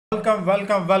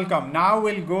Welcome. Now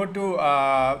we'll go to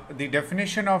the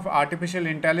definition of artificial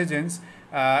intelligence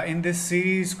in this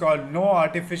series called No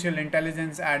Artificial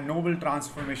Intelligence and Noble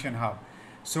Transformation Hub.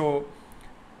 So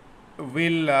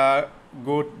we'll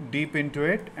go deep into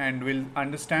it and we'll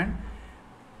understand.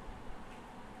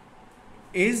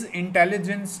 Is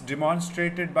intelligence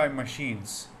demonstrated by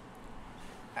machines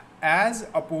as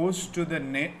opposed to the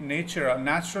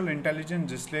natural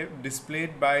intelligence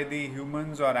displayed by the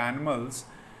humans or animals?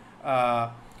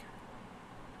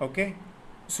 Okay,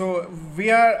 so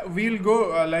we'll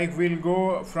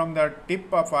go from the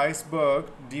tip of iceberg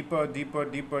deeper.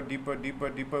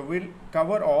 We'll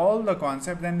cover all the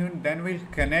concepts and then we'll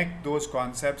connect those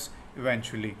concepts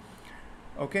eventually.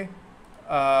 Okay.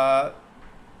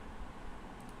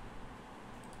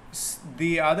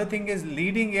 The other thing is,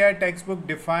 leading AI textbook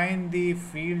define the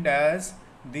field as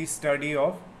the study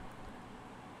of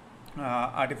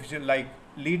artificial, like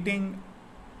leading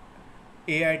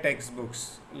AI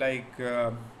textbooks, like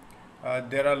there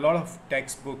are a lot of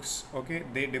textbooks. Okay,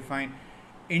 they define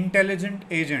intelligent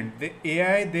agent. The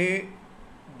AI,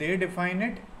 they define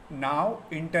it now.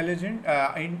 Intelligent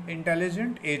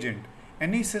agent,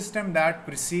 any system that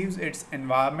perceives its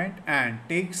environment and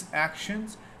takes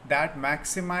actions that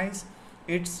maximize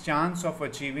its chance of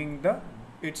achieving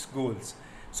its goals.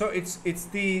 So it's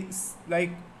the,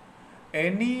 like,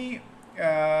 any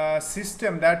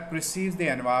system that perceives the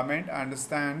environment,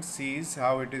 understands, sees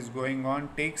how it is going on,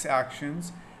 takes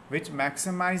actions which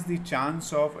maximize the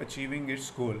chance of achieving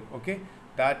its goal. Okay,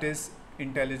 that is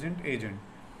intelligent agent.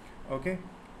 Okay,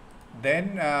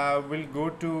 then we'll go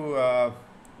to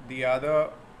the other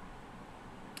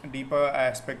deeper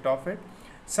aspect of it.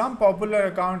 Some popular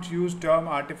accounts use term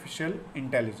artificial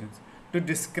intelligence to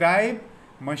describe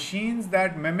machines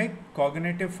that mimic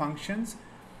cognitive functions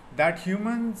that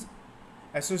humans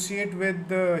associate with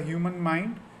the human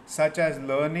mind, such as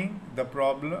learning, the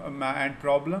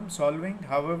problem solving.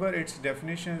 However, its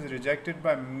definition is rejected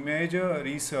by major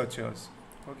researchers.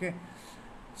 Okay,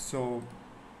 so,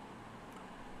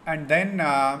 and then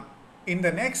in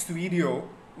the next video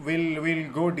we'll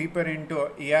go deeper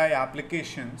into AI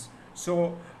applications.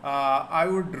 So I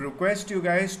would request you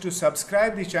guys to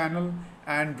subscribe the channel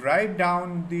and write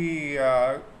down the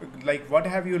like what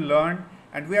have you learned.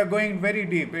 And we are going very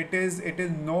deep. It is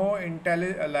no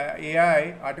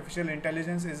AI, artificial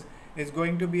intelligence is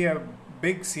going to be a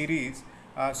big series.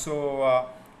 So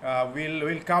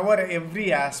we'll cover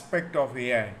every aspect of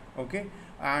AI. Okay,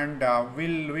 and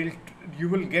you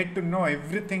will get to know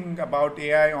everything about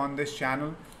AI on this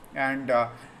channel. And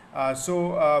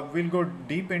so we'll go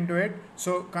deep into it.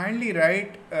 So kindly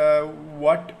write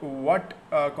what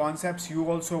concepts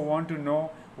you also want to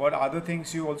know, what other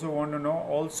things you also want to know.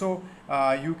 Also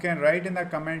you can write in the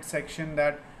comment section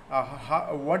that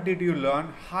what did you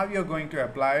learn, how you're going to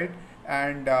apply it.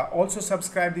 And also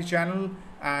subscribe the channel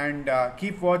and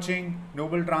keep watching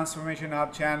Noble Transformation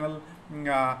Hub channel.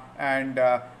 And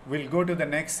we'll go to the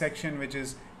next section, which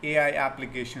is AI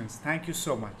applications. Thank you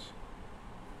so much.